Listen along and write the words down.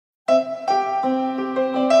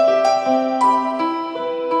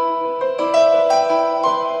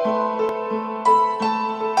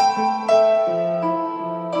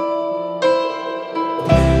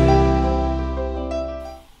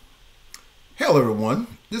Hello everyone,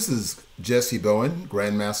 this is Jessie Bowen,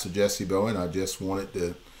 Grandmaster Jessie Bowen. I just wanted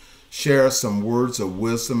to share some words of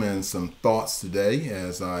wisdom and some thoughts today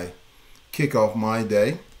as I kick off my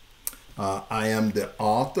day. I am the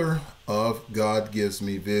author of God Gives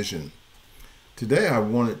Me Vision. Today I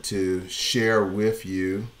wanted to share with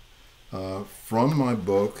you from my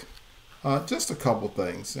book just a couple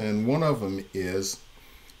things, and one of them is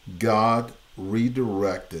God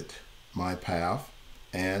redirected my path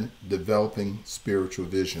and developing spiritual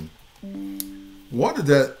vision. What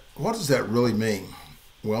does that really mean?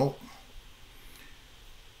 Well,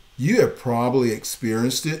 you have probably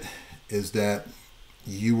experienced it, is that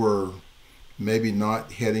you were maybe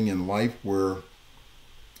not heading in life where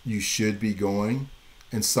you should be going,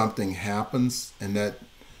 and something happens, and that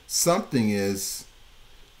something is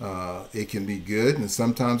it can be good, and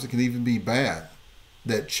sometimes it can even be bad,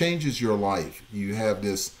 that changes your life. You have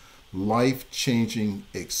this life-changing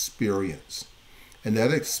experience, and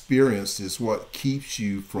that experience is what keeps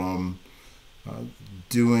you from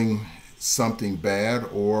doing something bad,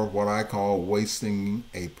 or what I call wasting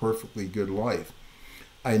a perfectly good life.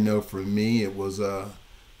 I know for me it was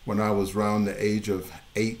when I was around the age of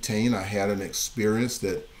 18, I had an experience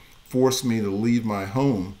that forced me to leave my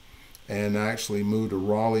home and actually move to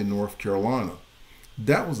Raleigh, North Carolina.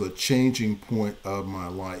 That was a changing point of my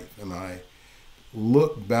life, and I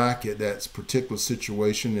look back at that particular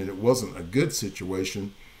situation, and it wasn't a good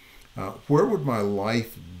situation. Where would my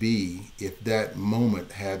life be if that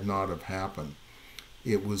moment had not have happened?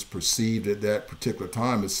 It was perceived at that particular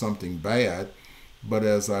time as something bad, but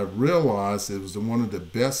as I realized, it was one of the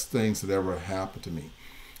best things that ever happened to me.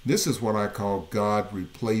 This is what I call God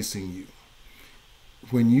replacing you.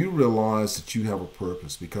 When you realize that you have a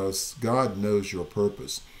purpose, because God knows your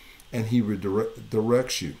purpose, and He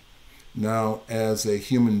redirects you. Now, as a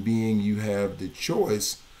human being, you have the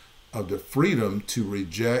choice of the freedom to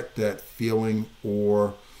reject that feeling,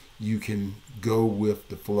 or you can go with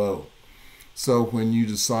the flow. So when you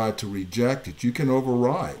decide to reject it, you can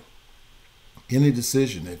override any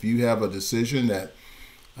decision. If you have a decision that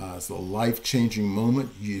is a life-changing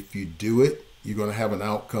moment, if you do it, you're going to have an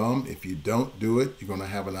outcome. If you don't do it, you're going to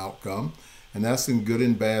have an outcome. And that's in good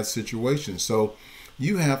and bad situations. So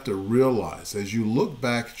you have to realize, as you look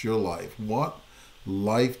back at your life, what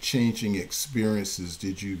life-changing experiences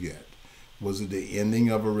did you get? Was it the ending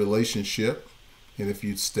of a relationship? And if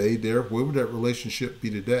you'd stayed there, where would that relationship be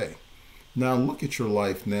today? Now look at your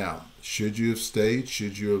life now. Should you have stayed?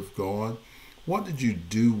 Should you have gone? What did you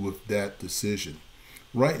do with that decision?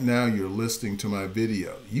 Right now you're listening to my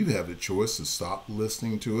video. You have the choice to stop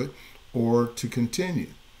listening to it or to continue.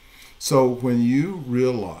 So when you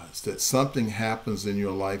realize that something happens in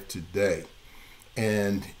your life today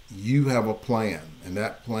and you have a plan, and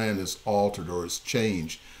that plan is altered or is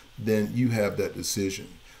changed, then you have that decision.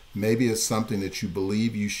 Maybe it's something that you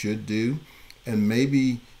believe you should do, and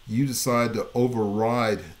maybe you decide to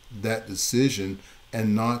override that decision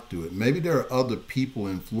and not do it. Maybe there are other people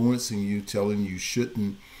influencing you, telling you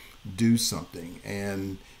shouldn't do something,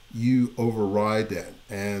 and you override that,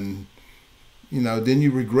 and then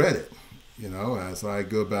you regret it. As I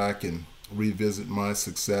go back and revisit my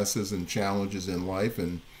successes and challenges in life,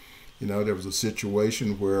 and there was a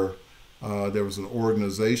situation where there was an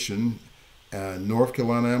organization, North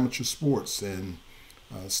Carolina Amateur Sports, and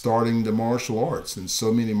starting the martial arts, and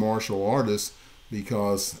so many martial artists,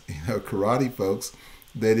 because karate folks,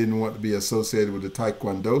 they didn't want to be associated with the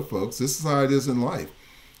taekwondo folks. This is how it is in life.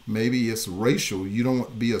 Maybe it's racial. You don't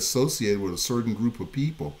want to be associated with a certain group of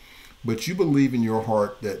people, but you believe in your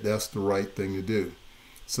heart that that's the right thing to do.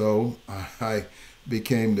 So I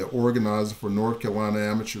became the organizer for North Carolina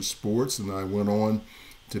Amateur Sports, and I went on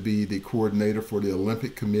to be the coordinator for the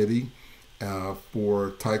Olympic Committee for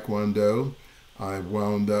Taekwondo. I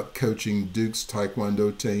wound up coaching Duke's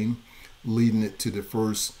Taekwondo team, leading it to the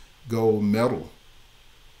first gold medal.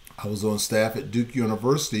 I was on staff at Duke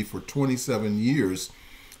University for 27 years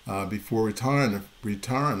before retiring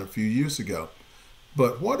a few years ago.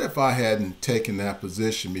 But what if I hadn't taken that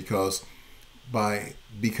position? Because by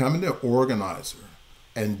becoming the organizer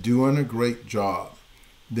and doing a great job,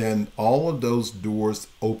 then all of those doors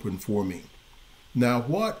opened for me. Now,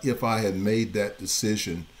 what if I had made that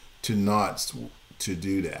decision to not to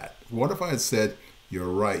do that? What if I had said, you're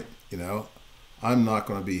right, I'm not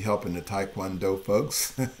going to be helping the Taekwondo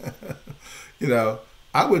folks.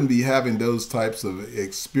 I wouldn't be having those types of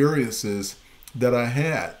experiences that I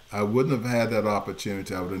had. I wouldn't have had that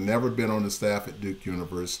opportunity. I would have never been on the staff at Duke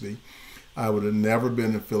University. I would have never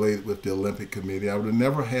been affiliated with the Olympic Committee. I would have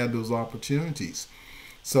never had those opportunities.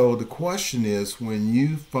 So the question is, when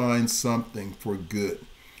you find something for good,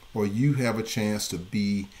 or you have a chance to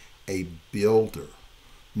be a builder.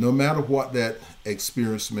 No matter what that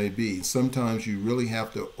experience may be, sometimes you really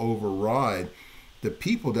have to override the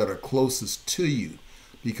people that are closest to you,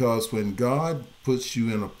 because when God puts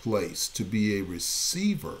you in a place to be a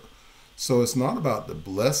receiver, so it's not about the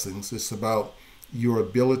blessings, it's about your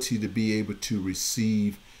ability to be able to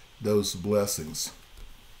receive those blessings.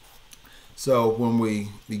 So when we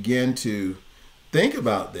begin to think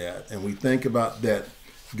about that, and we think about that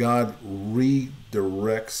God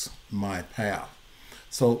redirects my path.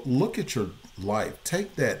 So look at your life,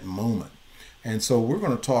 take that moment. And so we're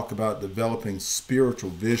going to talk about developing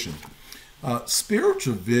spiritual vision.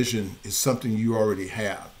 Spiritual vision is something you already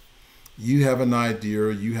have. You have an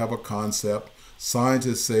idea, you have a concept.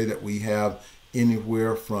 Scientists say that we have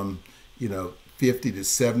anywhere from 50 to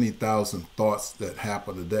 70,000 thoughts that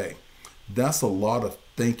happen a day. That's a lot of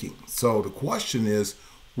thinking. So the question is,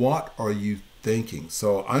 what are you thinking?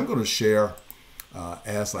 So I'm going to share,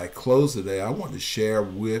 as I close today, I want to share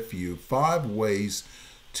with you 5 ways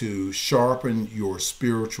to sharpen your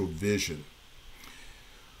spiritual vision.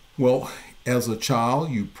 Well, as a child,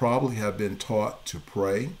 you probably have been taught to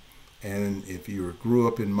pray. And if you grew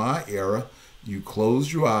up in my era, you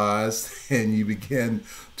closed your eyes and you began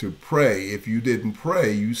to pray. If you didn't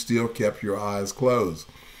pray, you still kept your eyes closed.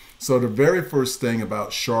 So the very first thing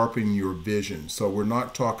about sharpening your vision, so we're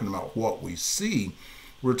not talking about what we see,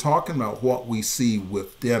 we're talking about what we see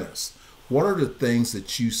within us. What are the things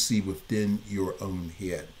that you see within your own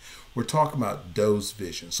head? We're talking about those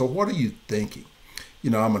visions. So what are you thinking?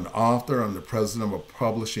 I'm an author, I'm the president of a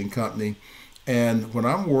publishing company, and when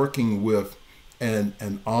I'm working with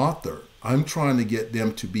an author, I'm trying to get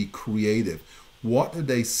them to be creative. What do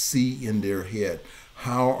they see in their head?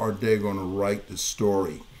 How are they going to write the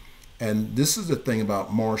story? And this is the thing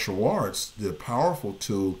about martial arts. The powerful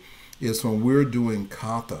tool is when we're doing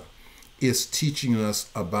kata, it's teaching us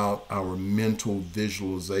about our mental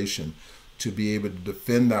visualization to be able to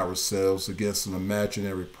defend ourselves against an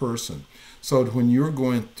imaginary person. So when you're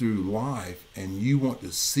going through life and you want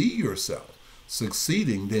to see yourself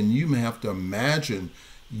succeeding, then you may have to imagine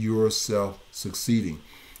yourself succeeding.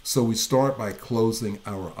 So we start by closing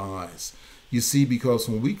our eyes. You see, because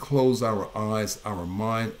when we close our eyes, our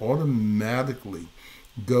mind automatically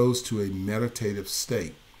goes to a meditative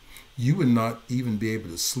state. You would not even be able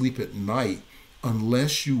to sleep at night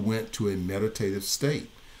unless you went to a meditative state.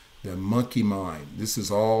 The monkey mind, this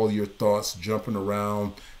is all your thoughts jumping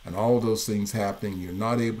around and all those things happening. You're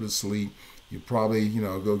not able to sleep. You probably,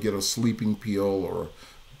 go get a sleeping pill or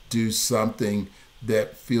do something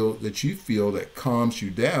that you feel that calms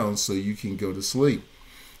you down so you can go to sleep.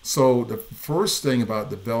 So the first thing about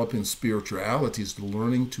developing spirituality is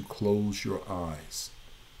learning to close your eyes.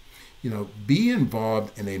 Be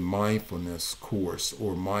involved in a mindfulness course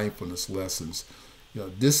or mindfulness lessons.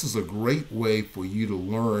 This is a great way for you to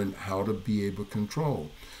learn how to be able to control.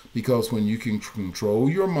 Because when you can control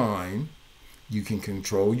your mind, you can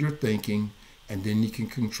control your thinking, and then you can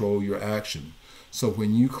control your action. So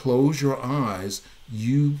when you close your eyes,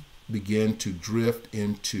 you begin to drift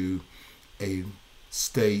into a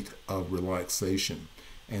state of relaxation.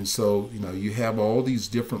 And so, you have all these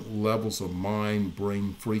different levels of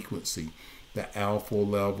mind-brain frequency, the alpha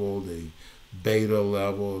level, the beta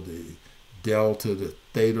level, the delta, the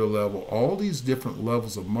theta level. All these different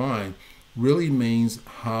levels of mind really means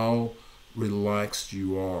how relaxed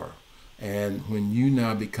you are. And when you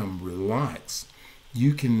now become relaxed,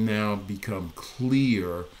 you can now become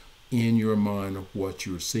clear in your mind of what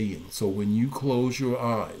you're seeing. So when you close your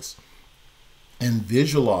eyes and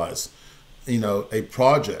visualize, a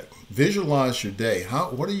project, visualize your day.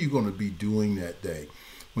 What are you going to be doing that day?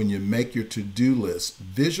 When you make your to-do list,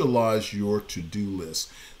 visualize your to-do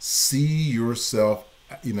list. See yourself,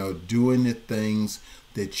 doing the things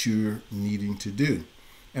that you're needing to do.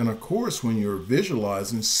 And of course, when you're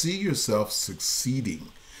visualizing, see yourself succeeding.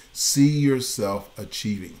 See yourself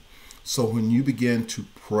achieving. So when you begin to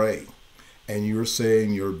pray and you're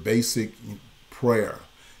saying your basic prayer,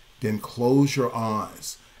 then close your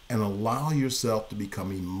eyes and allow yourself to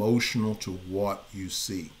become emotional to what you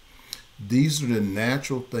see. These are the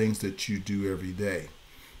natural things that you do every day.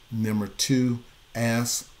 Number 2,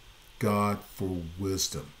 ask God for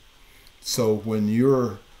wisdom. So when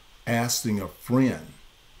you're asking a friend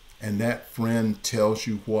and that friend tells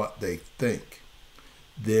you what they think,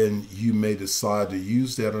 then you may decide to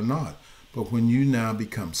use that or not. But when you now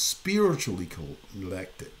become spiritually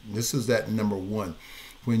collected, this is that number 1,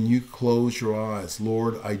 when you close your eyes,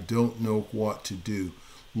 Lord, I don't know what to do.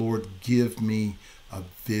 Lord, give me a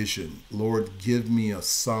vision. Lord, give me a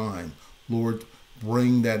sign. Lord,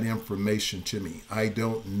 bring that information to me. I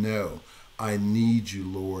don't know. I need you,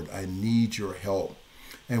 Lord. I need your help.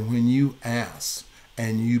 And when you ask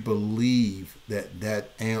and you believe that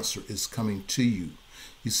that answer is coming to you,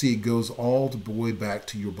 you see, it goes all the way back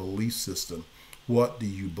to your belief system. What do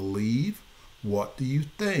you believe? What do you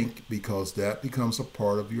think? Because that becomes a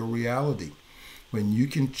part of your reality. When you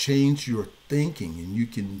can change your thinking and you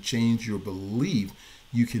can change your belief,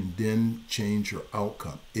 you can then change your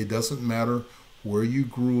outcome. It doesn't matter where you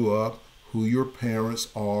grew up, who your parents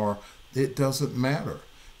are. It doesn't matter.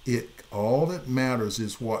 All that matters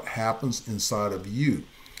is what happens inside of you.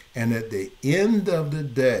 And at the end of the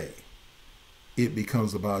day, it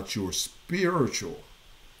becomes about your spiritual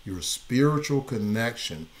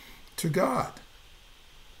connection to God.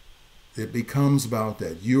 It becomes about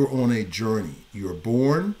that. You're on a journey. You're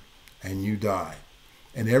born and you die.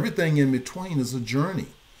 And everything in between is a journey.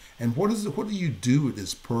 And what do you do with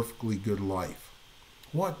this perfectly good life?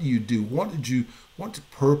 What do you do? What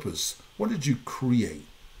purpose? What did you create?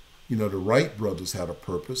 You know, the Wright brothers had a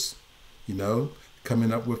purpose, you know,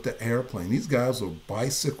 coming up with the airplane. These guys were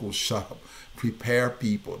bicycle shop, repair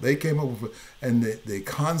people. They came up with, and the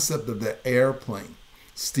concept of the airplane,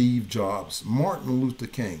 Steve Jobs, Martin Luther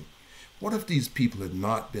King. What if these people had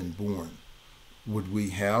not been born? Would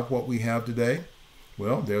we have what we have today?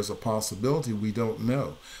 Well, there's a possibility. We don't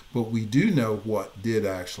know. But we do know what did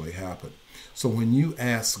actually happen. So when you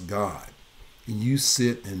ask God and you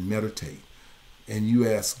sit and meditate and you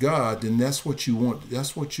ask God, then that's what you want.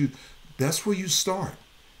 That's where you start.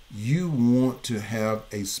 You want to have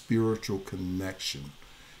a spiritual connection.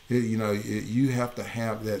 You have to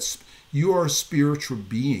have that. You are a spiritual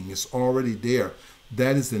being. It's already there.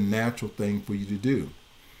 That is the natural thing for you to do.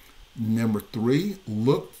 Number 3,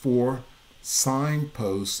 look for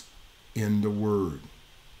signposts in the Word.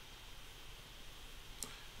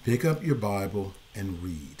 Pick up your Bible and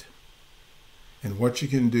read. And what you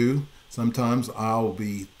can do, sometimes I'll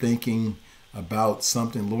be thinking about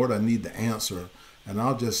something, Lord, I need the answer, and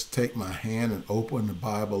I'll just take my hand and open the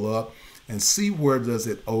Bible up and see where does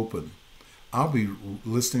it open. I'll be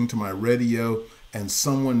listening to my radio and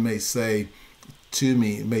someone may say to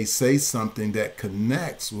me, may say something that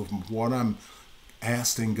connects with what I'm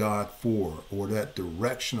asking God for, or that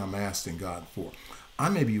direction I'm asking God for. I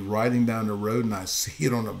may be riding down the road and I see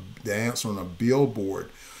it on the answer on a billboard,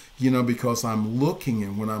 because I'm looking,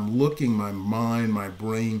 and when I'm looking, my mind, my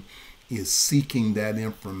brain is seeking that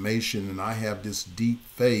information, and I have this deep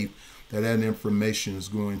faith that that information is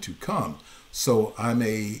going to come. So I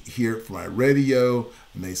may hear it from my radio,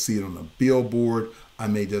 I may see it on a billboard, I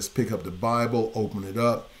may just pick up the Bible, open it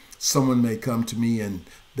up. Someone may come to me and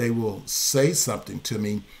they will say something to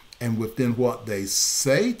me, and within what they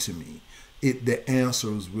say to me, the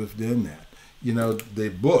answer is within that.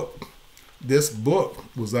 This book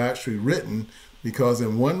was actually written because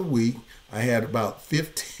in 1 week I had about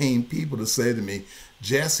 15 people to say to me,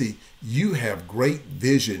 Jesse, you have great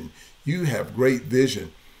vision. You have great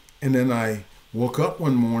vision. And then I woke up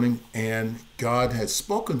one morning and God had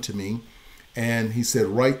spoken to me and he said,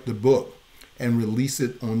 write the book and release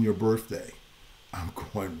it on your birthday. I'm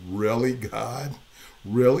going, really, God?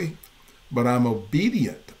 Really? But I'm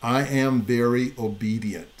obedient. I am very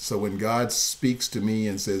obedient. So when God speaks to me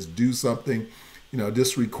and says, do something,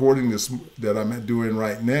 this recording this that I'm doing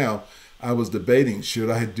right now, I was debating, should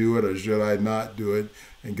I do it or should I not do it?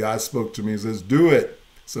 And God spoke to me and says, do it.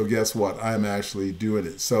 So guess what? I'm actually doing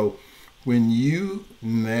it. So when you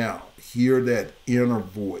now hear that inner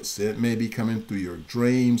voice, it may be coming through your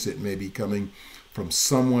dreams, it may be coming from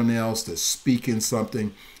someone else that's speaking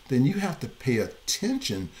something, then you have to pay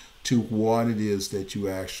attention to what it is that you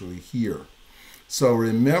actually hear. So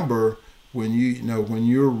remember, when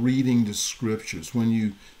you're reading the scriptures, when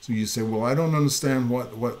you say, well, I don't understand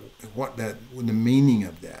what the meaning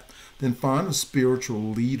of that, then find a spiritual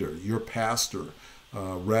leader, your pastor,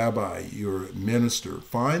 rabbi, your minister.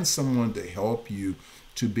 Find someone to help you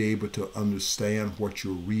to be able to understand what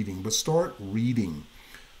you're reading. But start reading.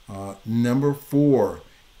 Number 4,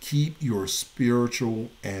 keep your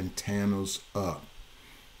spiritual antennas up.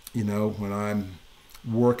 When I'm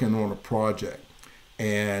working on a project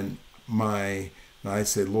and I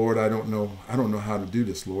say, Lord, I don't know how to do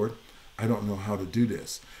this, Lord. I don't know how to do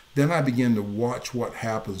this. Then I begin to watch what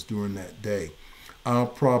happens during that day. I'll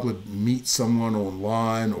probably meet someone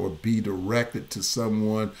online or be directed to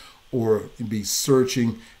someone or be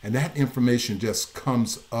searching, and that information just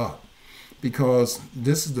comes up. Because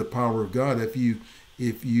this is the power of God.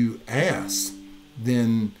 If you ask,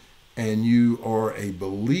 then and you are a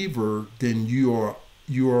believer, then you are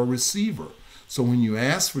a receiver. So when you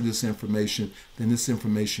ask for this information, then this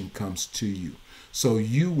information comes to you. So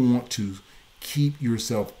you want to keep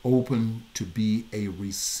yourself open to be a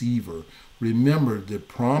receiver. Remember, the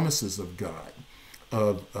promises of God,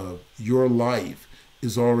 of your life,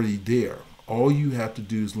 is already there. All you have to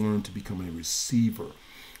do is learn to become a receiver.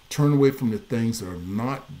 Turn away from the things that are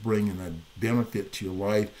not bringing a benefit to your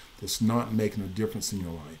life, that's not making a difference in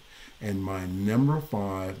your life. And my number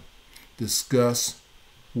 5, discuss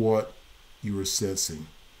what you are sensing.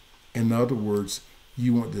 In other words,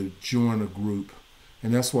 you want to join a group.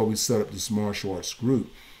 And that's why we set up this martial arts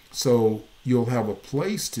group. So you'll have a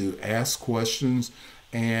place to ask questions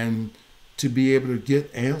and to be able to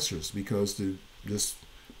get answers, because this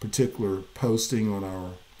particular posting on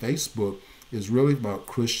our Facebook is really about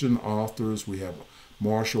Christian authors. We have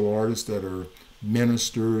martial artists that are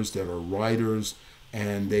ministers, that are writers,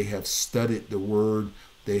 and they have studied the Word.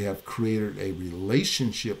 They have created a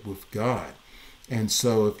relationship with God. And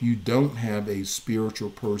so if you don't have a spiritual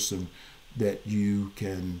person that you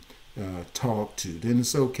can talk to, then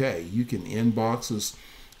it's okay. You can inbox us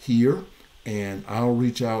here, and I'll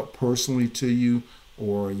reach out personally to you.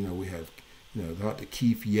 Or, we have Dr.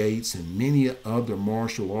 Keith Yates and many other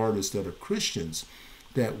martial artists that are Christians,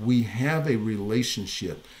 that we have a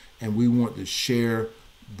relationship, and we want to share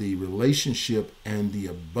the relationship and the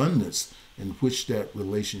abundance in which that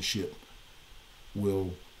relationship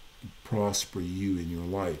will prosper you in your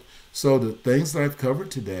life. So the things that I've covered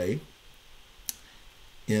today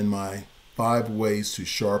in my 5 ways to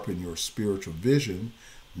sharpen your spiritual vision: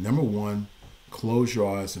 number 1, close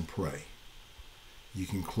your eyes and pray. You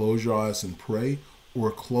can close your eyes and pray,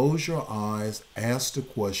 or close your eyes, ask the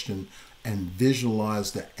question, and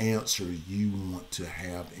visualize the answer you want to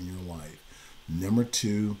have in your life. Number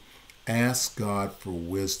 2, ask God for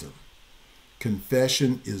wisdom.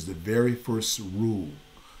 Confession is the very first rule.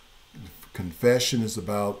 Confession is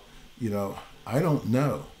about, I don't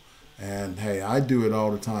know. And hey, I do it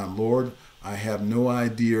all the time. Lord, I have no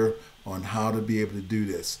idea on how to be able to do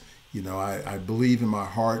this. I believe in my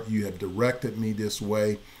heart you have directed me this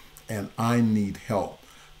way, and I need help.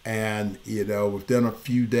 And, within a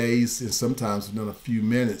few days, and sometimes within a few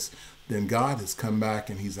minutes, then God has come back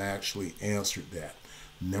and he's actually answered that.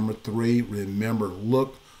 Number 3, remember,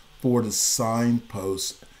 look for the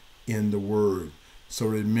signposts in the Word. So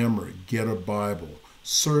remember, get a Bible,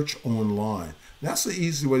 search online. That's the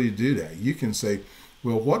easy way to do that. You can say,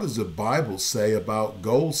 well, what does the Bible say about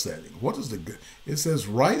goal setting? It says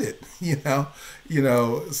write it,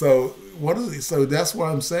 so that's what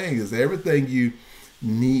I'm saying, is everything you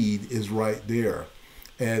need is right there.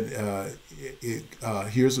 And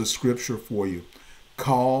here's a scripture for you.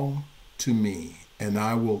 Call to me, and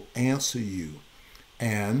I will answer you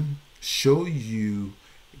and show you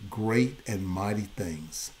great and mighty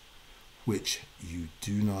things which you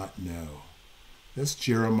do not know. That's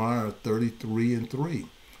Jeremiah 33:3.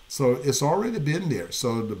 So it's already been there.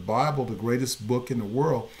 So the Bible, the greatest book in the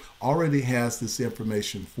world, already has this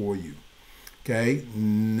information for you. Okay,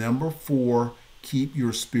 number 4, keep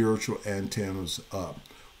your spiritual antennas up.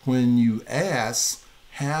 When you ask,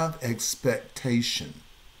 have expectation.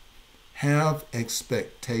 Have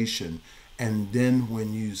expectation. And then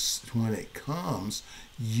when it comes,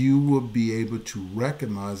 you will be able to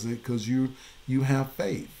recognize it, because you have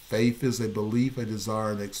faith. Faith is a belief, a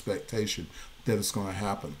desire, and expectation that it's going to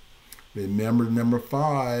happen. Remember, number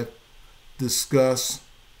 5, discuss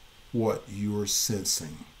what you're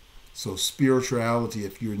sensing. So spirituality,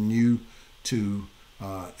 if you're new to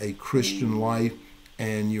a Christian life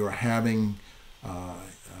and you're having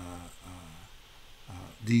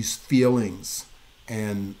these feelings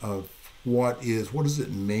and of what does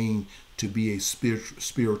it mean to be a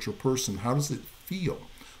spiritual person? How does it feel?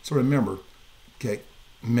 So remember, okay,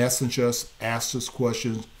 message us, ask us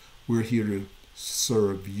questions. We're here to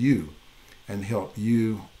serve you and help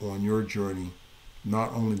you on your journey,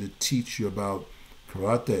 not only to teach you about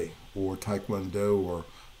karate or taekwondo or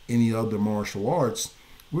any other martial arts.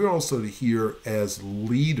 We're also here as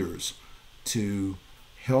leaders to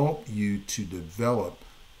help you to develop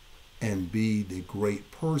and be the great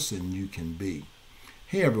person you can be.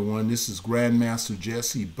 Hey everyone, this is Grandmaster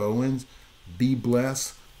Jessie Bowen. Be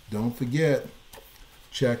blessed. Don't forget,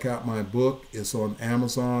 check out my book. It's on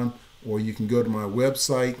Amazon, or you can go to my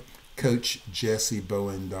website,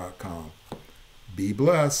 coachjessiebowen.com. Be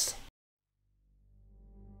blessed.